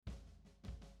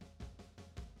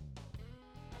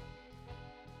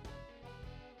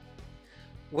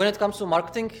When it comes to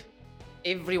marketing,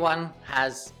 everyone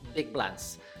has big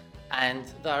plans, and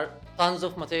there are tons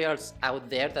of materials out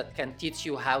there that can teach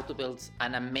you how to build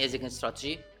an amazing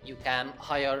strategy. You can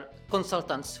hire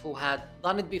consultants who had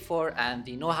done it before and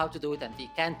they know how to do it, and they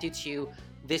can teach you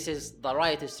this is the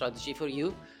right strategy for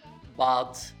you.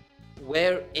 But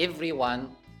where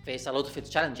everyone face a lot of its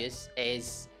challenges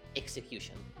is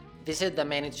execution. This is the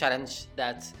main challenge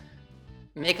that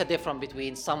make a difference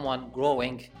between someone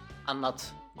growing and not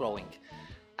growing.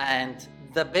 And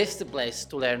the best place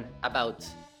to learn about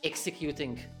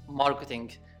executing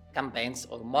marketing campaigns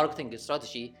or marketing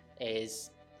strategy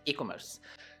is e-commerce.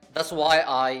 That's why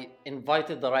I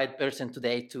invited the right person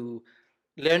today to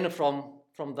learn from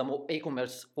the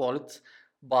e-commerce world.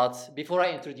 But before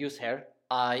I introduce her,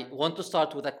 I want to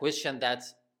start with a question that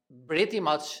pretty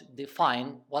much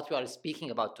define what we are speaking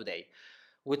about today,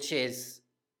 which is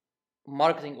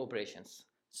marketing operations.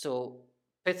 So,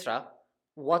 Petra,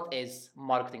 what is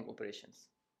marketing operations?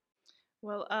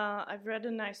 Well, I've read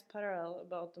a nice parallel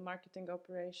about the marketing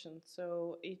operation.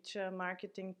 So each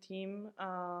marketing team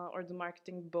or the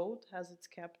marketing boat has its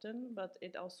captain, but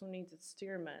it also needs its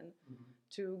steerman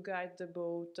to guide the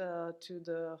boat to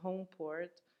the home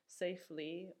port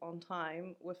safely on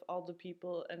time with all the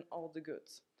people and all the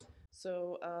goods.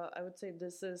 So I would say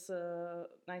this is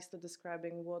nicely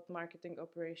describing what marketing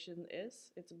operation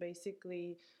is. It's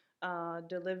basically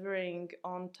delivering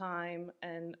on time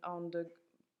and on the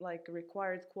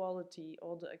required quality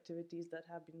all the activities that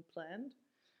have been planned,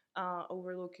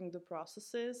 overlooking the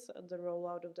processes, the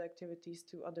rollout of the activities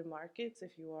to other markets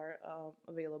if you are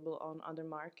available on other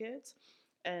markets,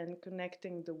 and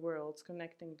connecting the worlds,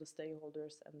 connecting the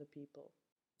stakeholders and the people.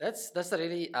 That's a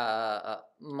really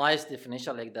nice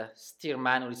definition, like the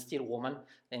steerman or steerwoman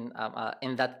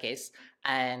in that case.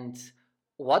 And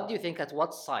what do you think? At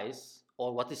what size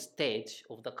or what stage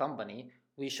of the company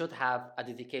we should have a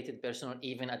dedicated person or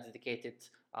even a dedicated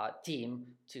team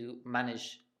to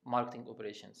manage marketing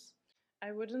operations?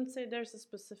 I wouldn't say there's a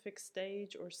specific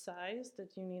stage or size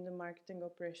that you need a marketing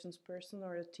operations person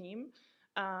or a team.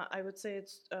 I would say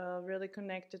it's really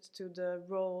connected to the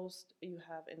roles you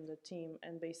have in the team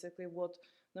and basically what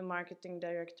the marketing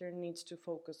director needs to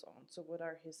focus on. So, what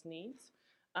are his needs?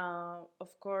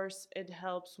 Of course, it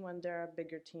helps when there are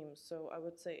bigger teams. So, I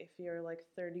would say if you're like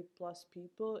 30 plus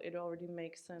people, it already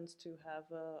makes sense to have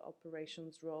a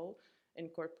operations role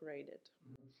incorporated.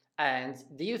 And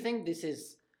do you think this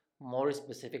is more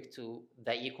specific to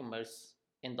the e-commerce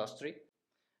industry?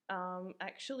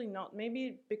 Actually, not.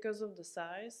 Maybe because of the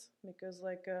size, because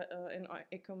in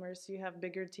e-commerce you have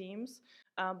bigger teams.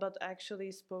 But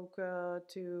actually spoke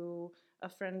to a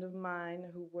friend of mine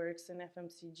who works in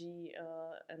FMCG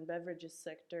and beverages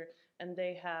sector, and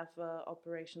they have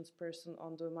operations person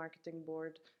on the marketing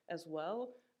board as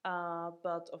well.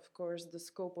 But of course, the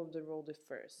scope of the role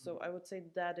differs. So I would say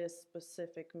that is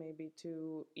specific maybe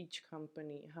to each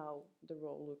company how the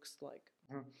role looks like.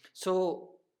 Mhm.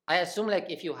 So I assume like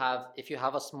if you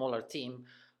have a smaller team,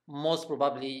 most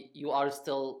probably you are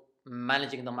still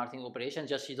managing the marketing operation,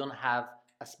 just you don't have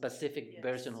a specific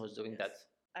person Yes, who's doing that. yes.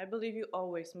 I believe you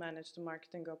always manage the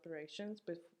marketing operations,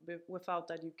 but without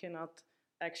that, you cannot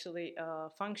actually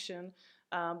function.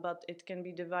 But it can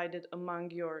be divided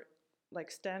among your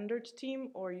standard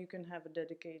team, or you can have a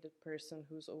dedicated person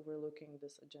who's overlooking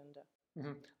this agenda.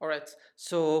 Mhm. All right.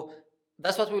 So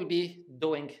that's what we'll be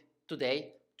doing today,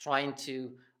 trying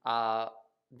to uh,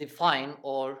 define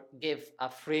or give a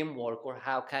framework or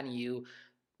how can you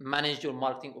manage your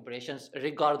marketing operations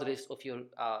regardless of your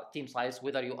team size,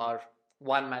 whether you are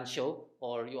one man show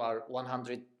or you are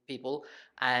 100 people.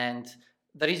 And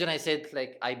the reason I said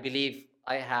like I believe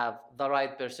I have the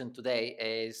right person today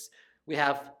is we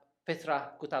have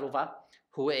Petra Kutalova,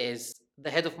 who is the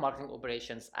head of marketing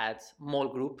operations at Mall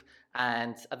Group.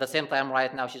 And at the same time,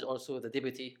 right now, she's also the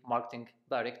deputy marketing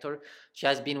director. She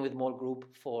has been with Mall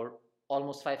Group for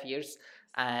almost 5 years.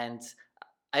 And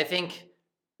I think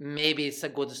maybe it's a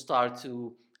good start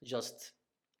to just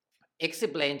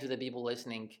explain to the people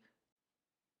listening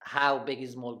how big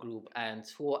is Mall Group and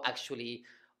who actually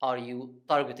are you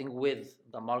targeting with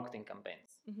the marketing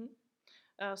campaigns. Mhm.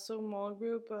 So Mall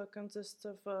Group consists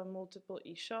of multiple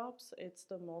e-shops. It's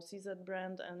the Mall CZ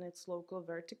brand and its local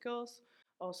verticals.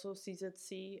 Also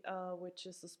CZC, which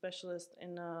is a specialist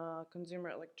in consumer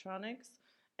electronics,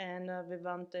 and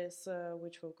Vivantes,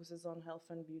 which focuses on health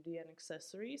and beauty and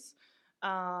accessories.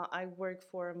 I work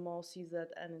for Mall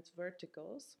CZ and its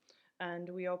verticals, and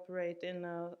we operate in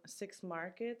 6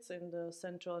 markets in the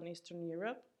Central and Eastern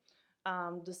Europe.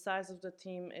 The size of the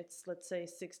team, it's let's say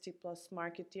 60 plus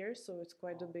marketeers, so it's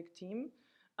quite a big team.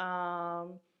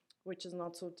 Um, which is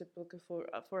not so typical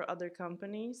for other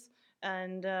companies.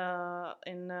 And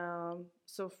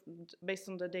based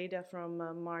on the data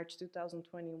from March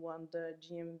 2021, the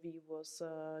GMV was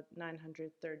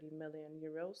 930 million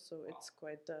euros. So it's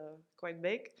quite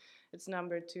big. It's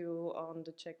number two on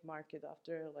the Czech market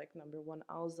after like number one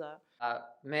Alza.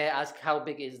 May I ask how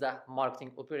big is the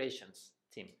marketing operations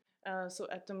team? So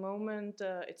at the moment,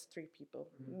 it's three people,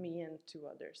 me and two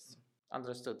others.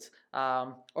 Understood.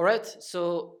 All right.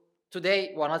 So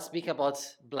today we're not speaking about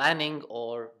planning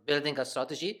or building a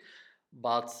strategy,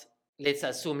 but let's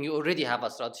assume you already have a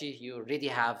strategy. You already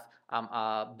have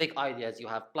big ideas. You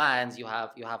have plans. You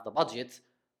have the budget,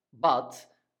 but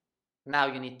now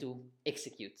you need to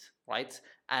execute, right?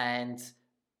 And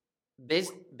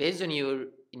based on your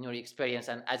in your experience,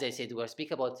 and as I said, we're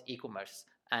speaking about e-commerce,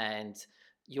 and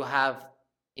you have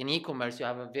in e-commerce you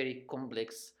have a very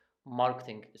complex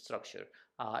marketing structure,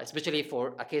 especially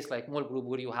for a case like Mall Group,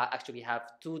 where you actually have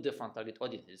two different target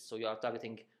audiences. So you are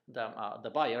targeting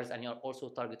the buyers, and you're also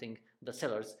targeting the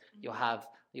sellers. You have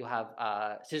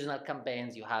seasonal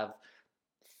campaigns. You have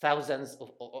thousands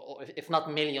of, or if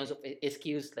not millions of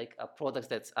SKUs, like products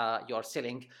that you are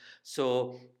selling.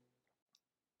 So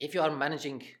if you are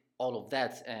managing all of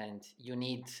that, and you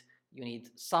need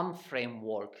some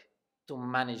framework to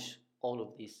manage all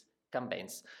of these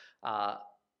campaigns, uh,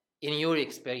 in your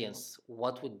experience,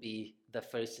 what would be the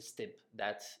first step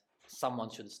that someone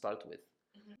should start with?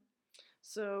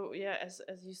 So yeah, as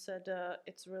you said,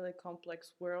 it's a really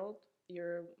complex world.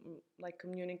 You're like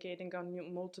communicating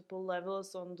on multiple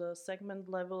levels, on the segment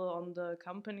level, on the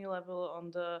company level, on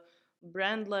the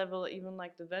brand level, even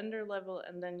like the vendor level,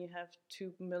 and then you have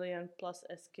 2 million plus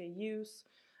SKUs.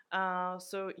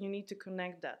 So you need to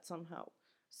connect that somehow.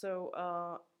 So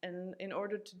and in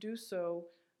order to do so,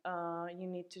 you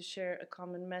need to share a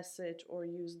common message or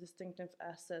use distinctive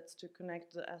assets to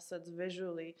connect the assets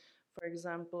visually. For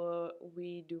example,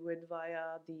 we do it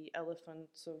via the elephant,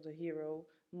 so the hero,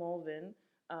 Molvin,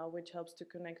 which helps to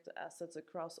connect the assets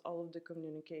across all of the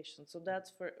communication. So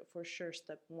that's for sure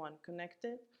step one, connect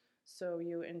it. So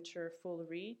you ensure full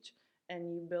reach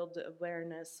and you build the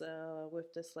awareness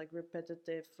with this like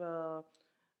repetitive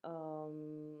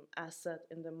asset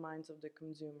in the minds of the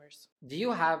consumers. Do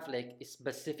you have like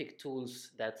specific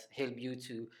tools that help you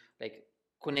to like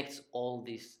connect all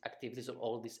these activities or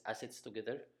all these assets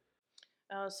together?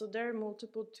 So there are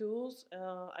multiple tools.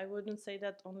 I wouldn't say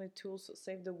that only tools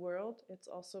save the world. It's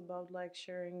also about like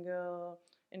sharing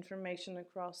information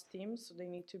across teams, so they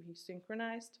need to be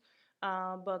synchronized.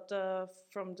 But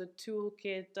from the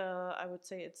toolkit, I would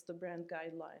say it's the brand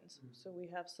guidelines. So we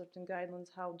have certain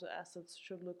guidelines how the assets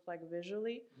should look like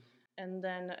visually. And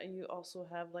then you also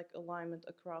have like alignment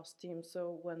across teams.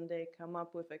 So when they come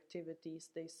up with activities,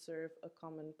 they serve a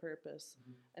common purpose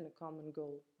and a common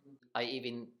goal. I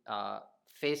even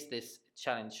face this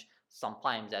challenge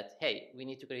sometimes that hey, we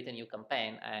need to create a new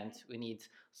campaign and we need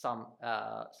some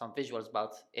visuals,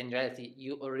 but in reality,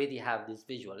 you already have this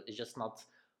visual. It's just not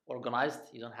organized.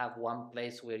 You don't have one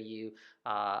place where you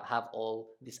have all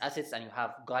these assets and you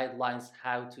have guidelines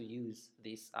how to use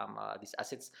these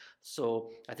assets.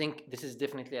 So I think this is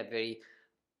definitely a very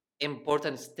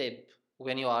important step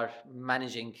when you are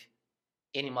managing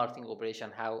any marketing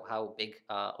operation, how big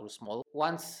or small.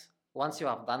 Once you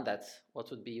have done that, what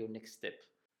would be your next step?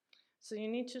 So you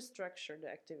need to structure the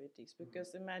activities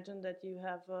because imagine that you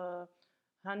have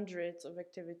hundreds of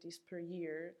activities per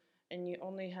year and you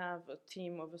only have a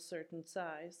team of a certain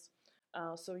size.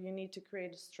 So you need to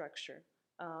create a structure.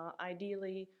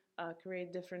 Ideally,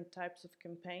 create different types of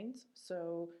campaigns.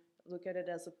 So look at it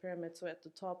as a pyramid. So at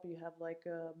the top you have like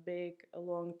a big,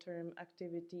 long-term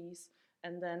activities,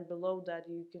 and then below that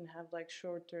you can have like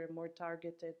short-term, more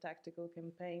targeted tactical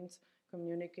campaigns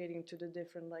communicating to the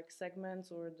different like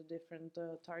segments or the different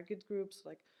target groups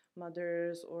like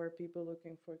mothers or people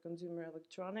looking for consumer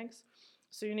electronics.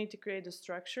 So you need to create a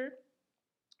structure,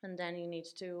 and then you need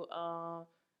to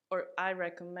or I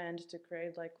recommend to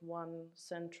create like one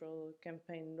central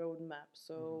campaign roadmap.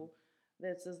 So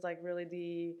this is like really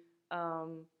the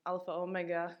alpha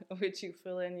omega, which you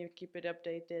fill in, you keep it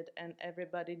updated, and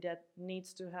everybody that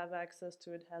needs to have access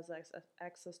to it has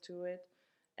access to it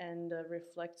and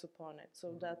reflects upon it.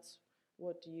 So that's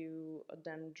what you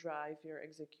then drive your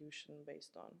execution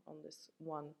based on this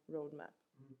one roadmap.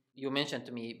 You mentioned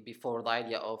to me before the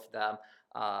idea of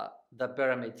the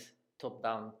pyramid top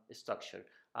down structure.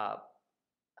 Uh,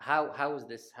 how is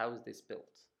this built?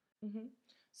 Mm-hmm.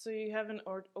 So you have an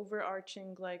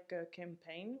overarching like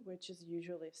campaign, which is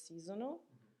usually seasonal.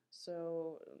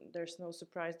 So there's no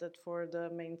surprise that for the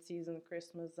main season,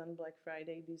 Christmas and Black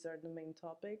Friday, these are the main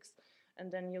topics.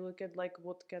 and then you look at like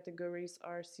what categories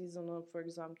are seasonal, for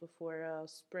example, for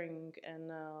spring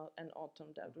and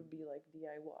autumn. That would be like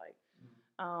DIY.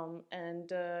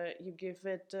 And you give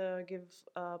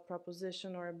a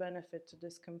proposition or a benefit to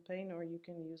this campaign, or you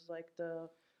can use like the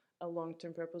a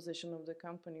long-term proposition of the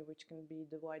company, which can be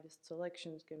the widest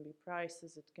selection, it can be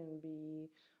prices, it can be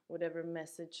whatever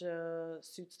message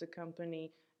suits the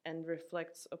company and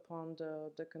reflects upon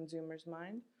the consumer's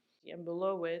mind. And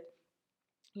below it,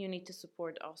 you need to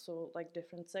support also like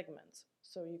different segments.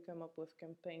 So you come up with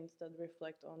campaigns that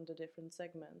reflect on the different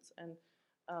segments, and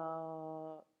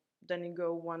then you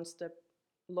go one step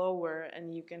lower,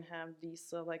 and you can have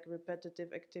these like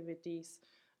repetitive activities,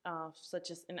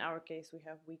 such as in our case we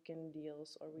have weekend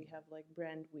deals or we have like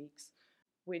brand weeks,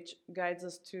 which guides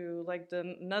us to like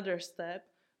the another step,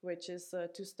 which is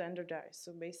to standardize.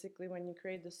 So basically, when you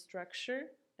create the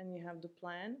structure and you have the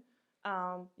plan,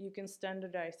 you can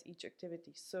standardize each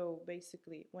activity. So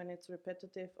basically, when it's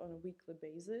repetitive on a weekly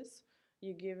basis,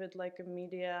 you give it like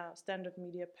a standard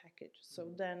media package. So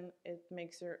then it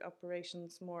makes your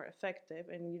operations more effective,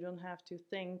 and you don't have to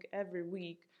think every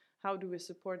week, how do we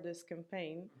support this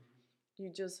campaign?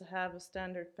 You just have a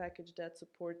standard package that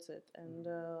supports it, and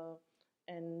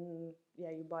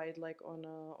yeah, you buy it like on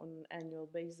an annual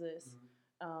basis,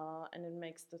 and it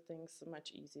makes the things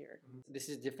much easier. This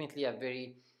is definitely a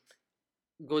very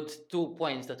good 2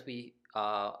 points that we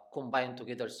combine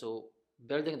together. So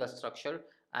building the structure,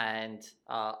 and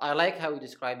I like how you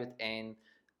describe it in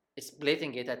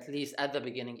splitting it at least at the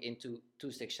beginning into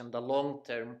two sections: the long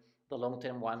term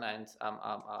one, and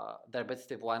the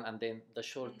repetitive one, and then the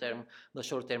short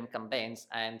term campaigns.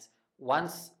 And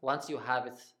once you have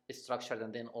it structured,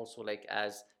 and then also like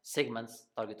as segments,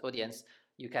 target audience,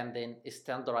 you can then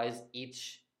standardize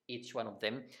each one of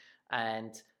them.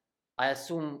 And I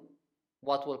assume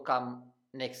what will come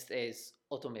next is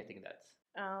automating that.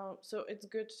 So it's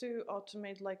good to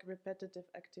automate like repetitive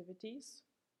activities,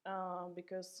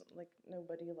 because like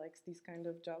nobody likes these kind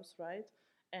of jobs, right?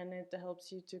 And it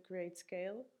helps you to create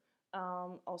scale.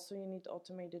 Also, you need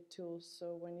automated tools.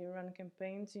 So when you run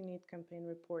campaigns, you need campaign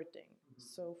reporting.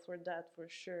 So for that, for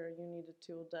sure, you need a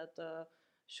tool that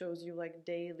shows you like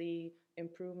daily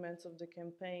improvements of the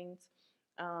campaigns.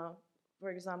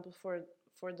 For example,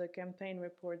 for the campaign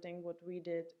reporting, what we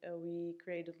did, we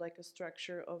created like a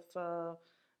structure of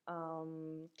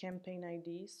campaign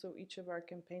IDs. So each of our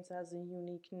campaigns has a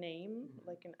unique name,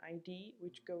 like an ID,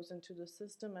 which goes into the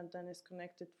system and then is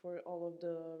connected for all of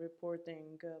the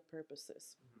reporting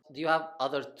purposes. Do you have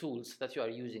other tools that you are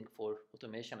using for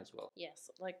automation as well?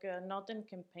 Yes, like not in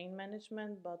campaign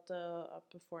management, but our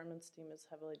performance team is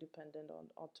heavily dependent on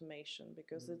automation,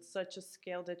 because it's such a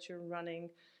scale that you're running.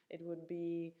 It would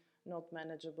be not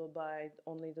manageable by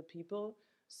only the people.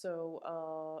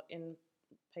 So in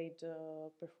paid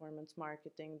performance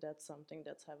marketing, that's something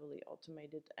that's heavily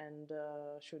automated and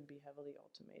should be heavily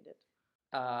automated.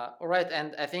 All right,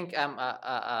 and I think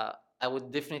I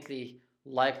would definitely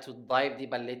like to dive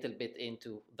deep a little bit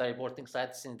into the reporting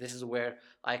side, since this is where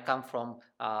I come from.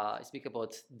 I speak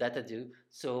about Datadog.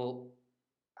 So,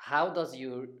 how does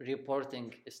your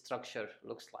reporting structure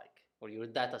looks like, or your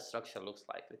data structure looks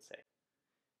like? Let's say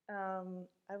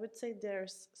I would say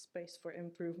there's space for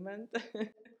improvement.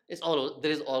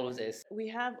 there is always is. We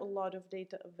have a lot of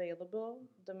data available.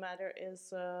 The matter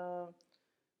is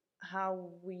how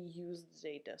we use the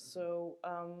data. So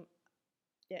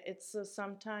yeah, it's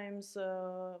sometimes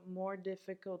more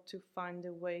difficult to find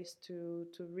the ways to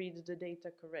read the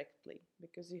data correctly,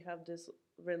 because you have this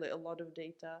really a lot of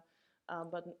data,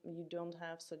 but you don't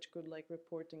have such good like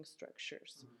reporting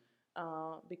structures.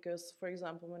 Because, for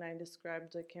example, when I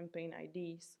described the campaign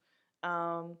IDs,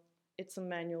 it's a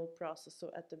manual process.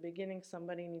 So at the beginning,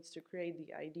 somebody needs to create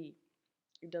the ID.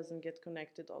 It doesn't get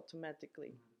connected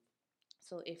automatically.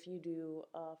 So if you do,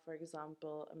 for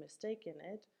example, a mistake in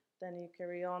it, then you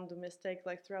carry on the mistake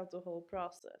like throughout the whole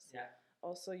process. Yeah.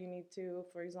 Also, you need to,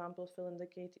 for example, fill in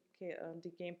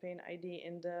the campaign ID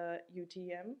in the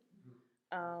UTM.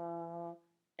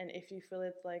 And if you fill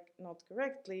it like not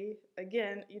correctly,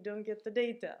 again, you don't get the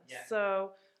data. Yeah.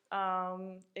 So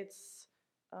it's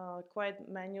quite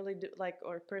manually like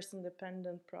or person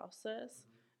dependent process,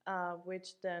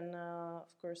 which then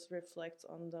of course reflects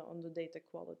on the data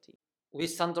quality. We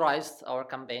standardized our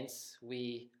campaigns.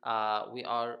 We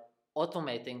are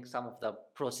automating some of the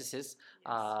processes.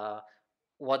 Yes.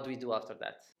 What do we do after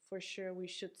that? For sure, we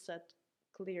should set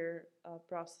clear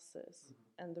processes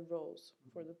and the roles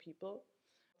for the people.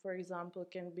 For example,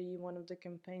 can be one of the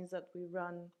campaigns that we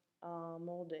run,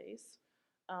 Mole Days.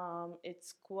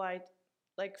 It's quite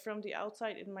like from the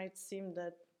outside, it might seem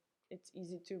that it's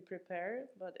easy to prepare,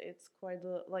 but it's quite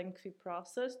a lengthy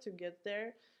process to get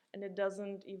there, and it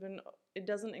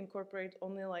doesn't incorporate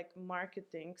only like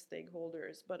marketing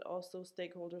stakeholders, but also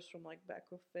stakeholders from like back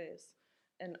office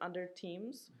and other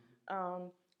teams.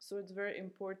 So it's very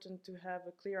important to have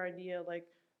a clear idea like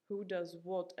who does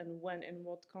what and when and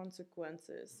what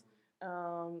consequences,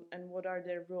 and what are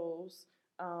their roles,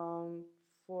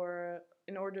 for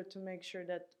in order to make sure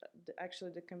that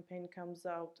actually the campaign comes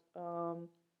out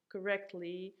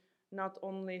correctly, not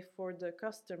only for the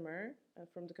customer,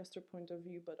 from the customer point of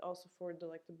view, but also for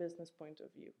the business point of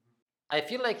view. I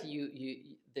feel like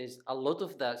there's a lot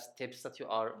of the steps that you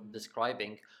are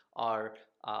describing are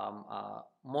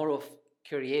more of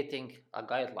creating a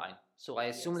guideline. So I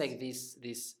assume Yes. like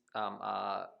this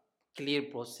clear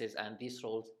process and these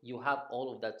roles, you have all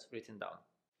of that written down.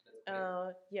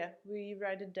 Yeah, we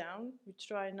write it down. We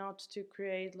try not to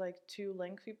create like too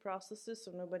lengthy processes,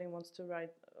 so nobody wants to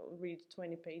read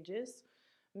 20 pages.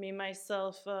 Me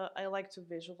myself, I like to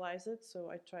visualize it, so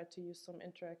I try to use some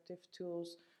interactive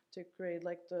tools to create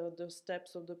like the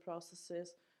steps of the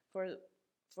processes for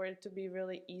for it to be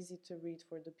really easy to read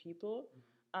for the people.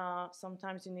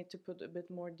 Sometimes you need to put a bit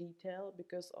more detail,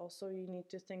 because also you need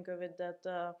to think of it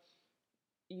that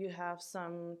you have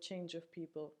some change of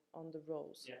people on the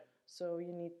roles. Yeah. So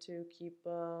you need to keep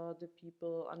the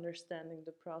people understanding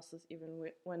the process even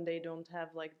when they don't have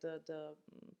like the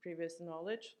previous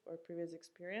knowledge or previous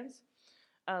experience.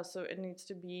 So it needs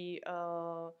to be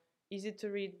easy to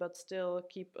read, but still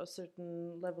keep a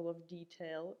certain level of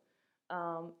detail.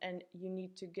 And you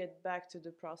need to get back to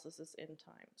the processes in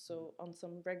time. So on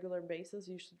some regular basis,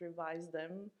 you should revise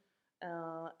them,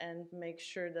 and make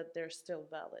sure that they're still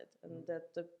valid, and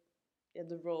that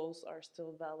the roles are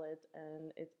still valid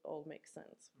and it all makes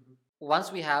sense. Once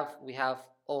we have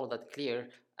all that clear,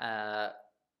 uh,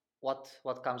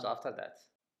 what comes after that?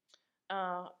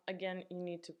 Again, you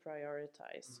need to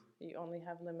prioritize. You only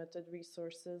have limited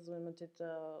resources, limited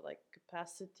like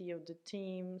capacity of the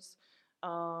teams.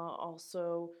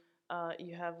 Also,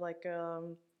 you have like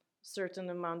certain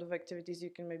amount of activities you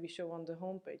can maybe show on the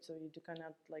homepage, so you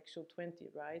cannot like show 20,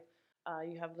 right?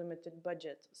 You have limited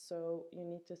budget, so you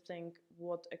need to think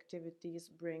what activities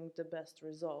bring the best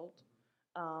result,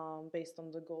 based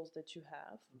on the goals that you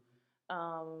have.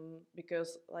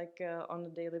 Because like on a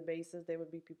daily basis there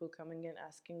would be people coming in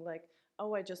asking like,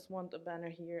 oh, I just want a banner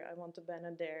here, I want a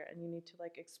banner there, and you need to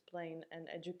like explain and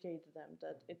educate them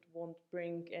that it won't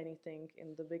bring anything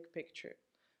in the big picture.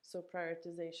 So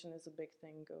prioritization is a big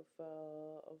thing of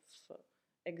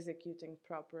executing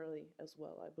properly as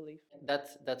well, I believe.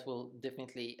 That will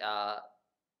definitely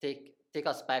take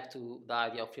us back to the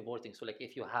idea of reporting. So like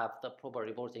if you have the proper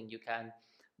reporting, you can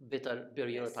better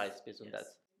prioritize based on that.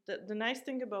 The nice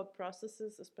thing about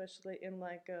processes, especially in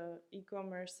like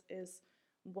e-commerce, is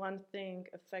one thing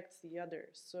affects the other.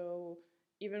 So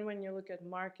even when you look at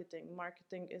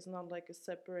marketing is not like a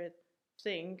separate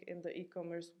thing in the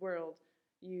e-commerce world.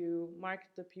 You market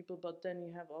the people, but then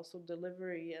you have also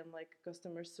delivery and like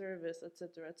customer service,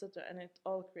 etc., etc., and it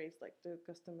all creates like the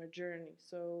customer journey.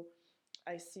 So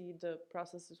I see the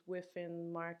processes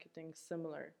within marketing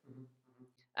similar.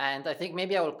 And I think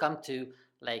maybe I will come to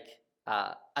like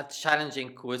a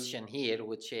challenging question here,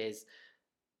 which is,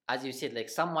 as you said, like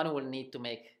someone will need to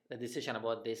make the decision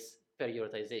about this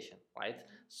prioritization, right?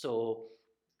 So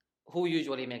who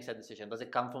usually makes that decision? Does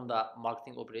it come from the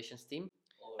marketing operations team?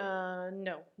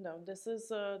 No, no. This is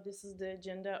the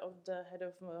agenda of the head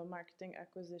of marketing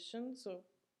acquisition. So,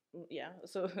 yeah.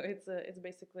 So it's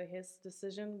basically his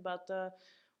decision, but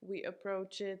we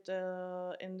approach it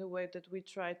in the way that we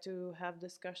try to have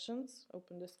discussions,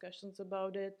 open discussions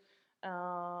about it,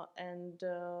 and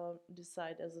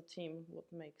decide as a team what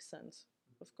makes sense.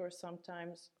 Of course,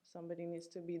 sometimes somebody needs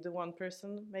to be the one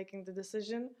person making the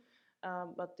decision,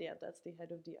 but yeah, that's the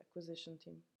head of the acquisition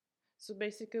team. So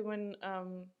basically, when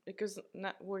because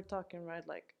we're talking right,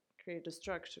 like create a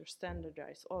structure,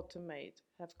 standardize, automate,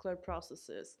 have clear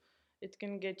processes. It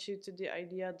can get you to the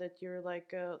idea that you're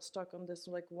like stuck on this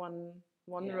like one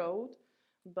Yeah. road.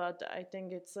 But I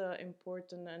think it's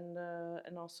important and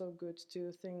also good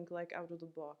to think like out of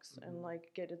the box and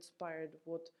like get inspired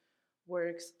what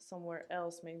works somewhere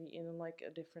else, maybe in like a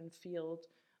different field.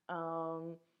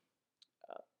 Um,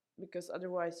 because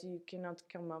otherwise you cannot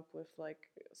come up with like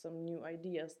some new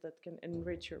ideas that can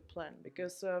enrich your plan.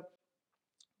 Because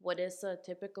what is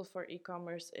typical for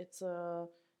e-commerce, it's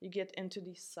you get into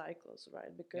these cycles,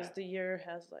 right? Because the year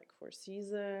has like 4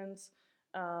 seasons.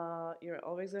 You're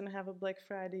always gonna have a Black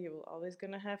Friday. You're always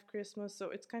gonna have Christmas. So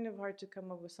it's kind of hard to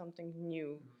come up with something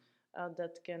new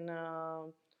that can uh,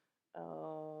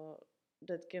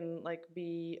 that can like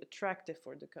be attractive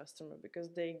for the customer because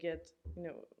they get, you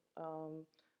know,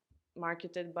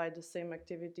 marketed by the same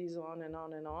activities on and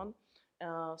on and on.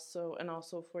 So, and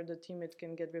also for the team, it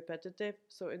can get repetitive.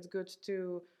 So it's good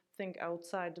to think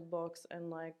outside the box and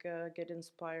like get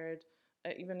inspired,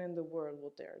 even in the world,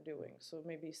 what they are doing. So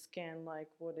maybe scan like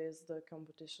what is the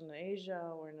competition in Asia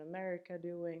or in America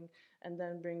doing, and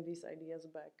then bring these ideas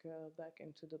back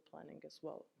into the planning as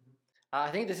well. I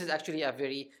think this is actually a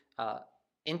very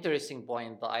interesting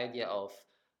point, the idea of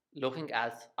looking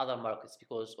at other markets,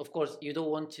 because of course you don't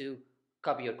want to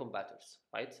copy your competitors,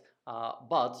 right?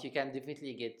 But you can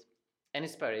definitely get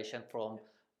inspiration from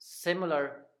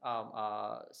similar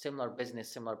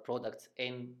business, similar products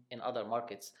in other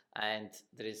markets, and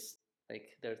there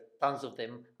are tons of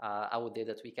them out there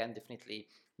that we can definitely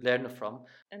learn from.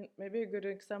 And maybe a good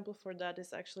example for that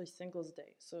is actually Singles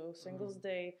Day. So Singles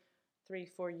Day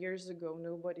 3-4 years ago,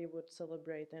 nobody would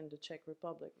celebrate in the Czech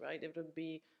Republic, right? It would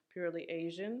be purely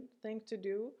Asian thing to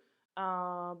do.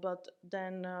 But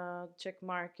then Czech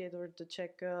market or the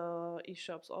Czech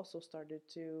e-shops also started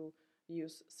to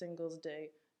use Singles Day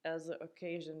as an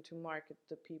occasion to market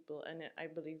the people, and I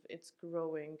believe it's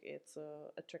growing its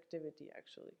attractivity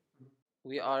actually.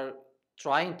 We are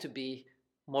trying to be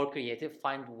more creative,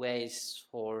 find ways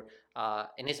for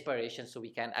inspiration, so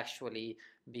we can actually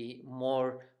be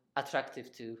more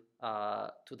attractive to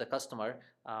the customer.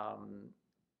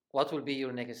 What will be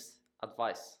your next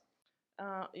advice?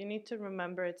 You need to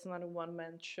remember it's not a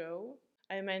one-man show.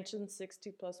 I mentioned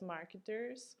 60 plus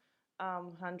marketers,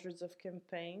 hundreds of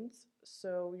campaigns.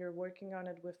 So you're working on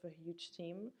it with a huge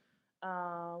team.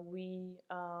 We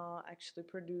actually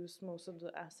produce most of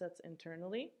the assets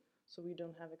internally, so we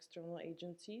don't have external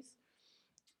agencies,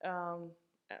 um,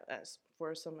 as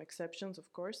for some exceptions,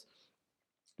 of course.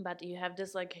 But you have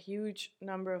this like huge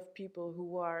number of people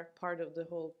who are part of the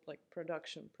whole like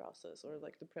production process or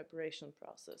like the preparation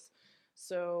process.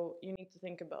 So you need to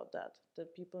think about that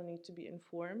people need to be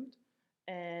informed,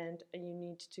 and you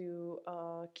need to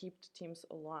keep the teams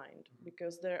aligned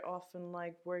because they're often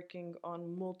like working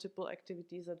on multiple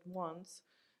activities at once.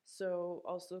 So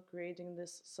also creating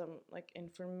this some like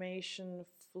information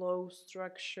flow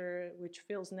structure which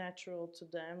feels natural to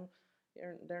them.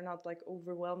 They're not like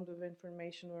overwhelmed with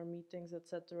information or meetings,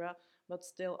 etc., but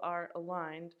still are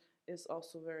aligned is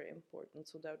also very important.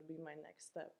 So that would be my next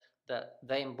step.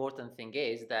 The important thing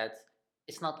is that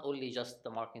it's not only just the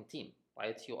marketing team,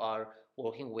 right? You are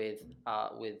working with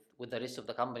the rest of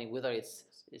the company, whether it's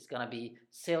gonna be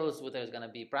sales, whether it's gonna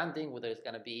be branding, whether it's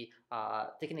gonna be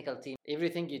technical team.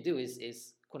 Everything you do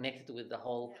is connected with the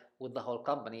whole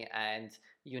company, and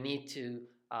you need to,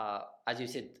 as you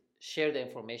said, share the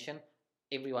information.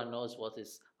 Everyone knows what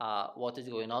is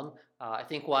going on. I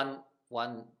think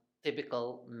one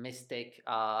typical mistake,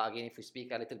 again, if we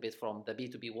speak a little bit from the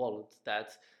B2B world,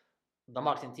 that the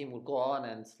marketing team will go on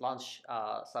and launch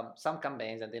some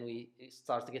campaigns, and then we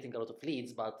start getting a lot of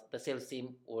leads, but the sales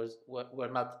team were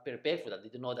not prepared for that. They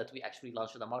didn't know that we actually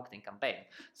launched the marketing campaign.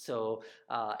 So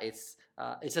it's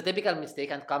a typical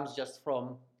mistake and comes just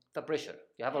from the pressure.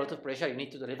 You have a lot of pressure, you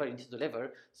need to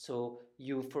deliver, so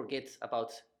you forget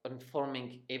about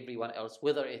informing everyone else,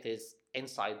 whether it is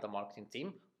inside the marketing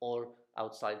team or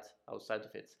outside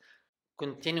of it.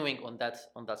 Continuing on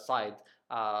that side,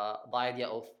 the idea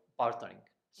of partnering.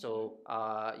 So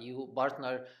you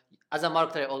partner as a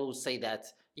marketer. I always say that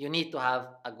you need to have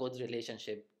a good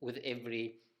relationship with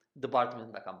every department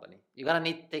in the company. You're gonna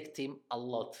need tech team a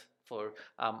lot for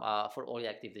all the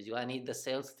activities. You're gonna need the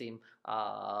sales team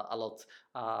a lot,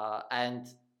 and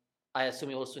I assume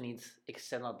you also need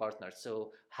external partners.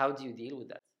 So how do you deal with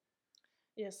that?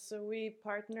 Yes, so we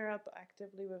partner up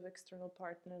actively with external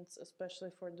partners, especially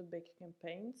for the big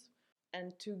campaigns.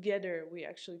 And together we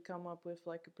actually come up with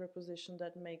like a proposition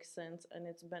that makes sense and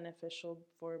it's beneficial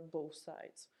for both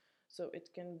sides. So it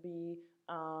can be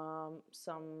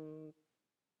some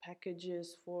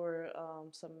packages for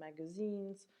some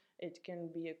magazines. It can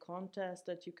be a contest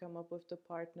that you come up with the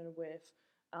partner with.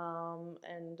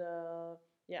 And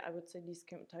yeah, I would say these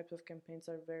types of campaigns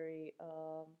are very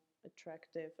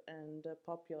attractive and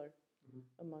popular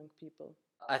among people.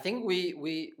 I think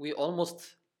we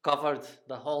almost covered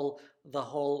the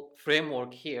whole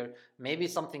framework here. Maybe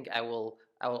something I will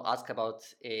ask about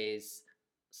is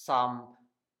some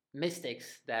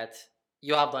mistakes that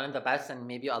you have done in the past, and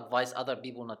maybe you advise other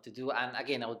people not to do. And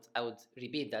again, I would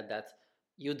repeat that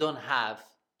you don't have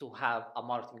to have a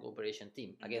marketing operation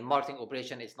team. Again, marketing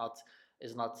operation is not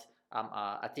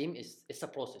a team. It's a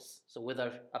process. So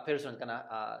whether a person is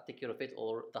gonna take care of it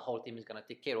or the whole team is gonna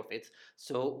take care of it.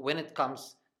 So when it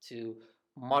comes to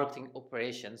marketing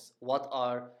operations, what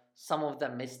are some of the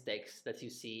mistakes that you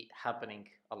see happening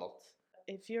a lot?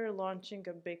 If you're launching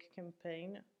a big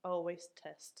campaign, always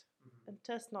test. And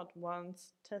test not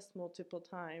once, test multiple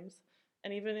times.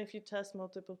 And even if you test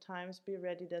multiple times, be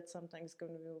ready that something's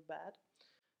going to go bad.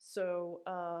 So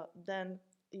then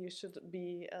you should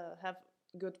have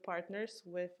good partners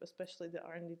with, especially the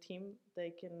R&D team.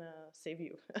 They can save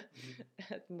you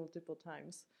at multiple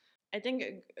times. I think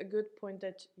a good point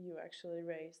that you actually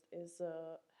raised is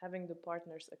having the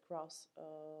partners across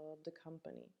the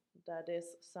company. That is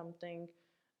something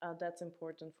that's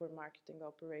important for marketing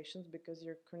operations, because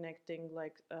you're connecting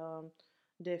like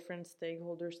different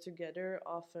stakeholders together.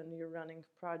 Often you're running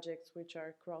projects which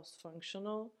are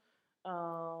cross-functional,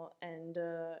 and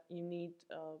you need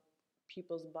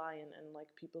people's buy-in and like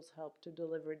people's help to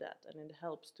deliver that, and it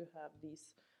helps to have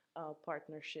these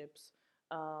partnerships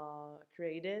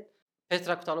created.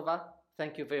 Petra Kotalova,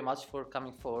 thank you very much for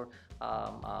coming for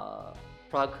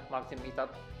Prague Marketing Meetup,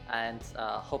 and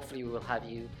hopefully we will have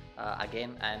you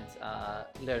again and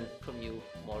learn from you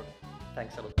more.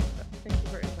 Thanks a lot. Thank you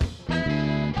very much.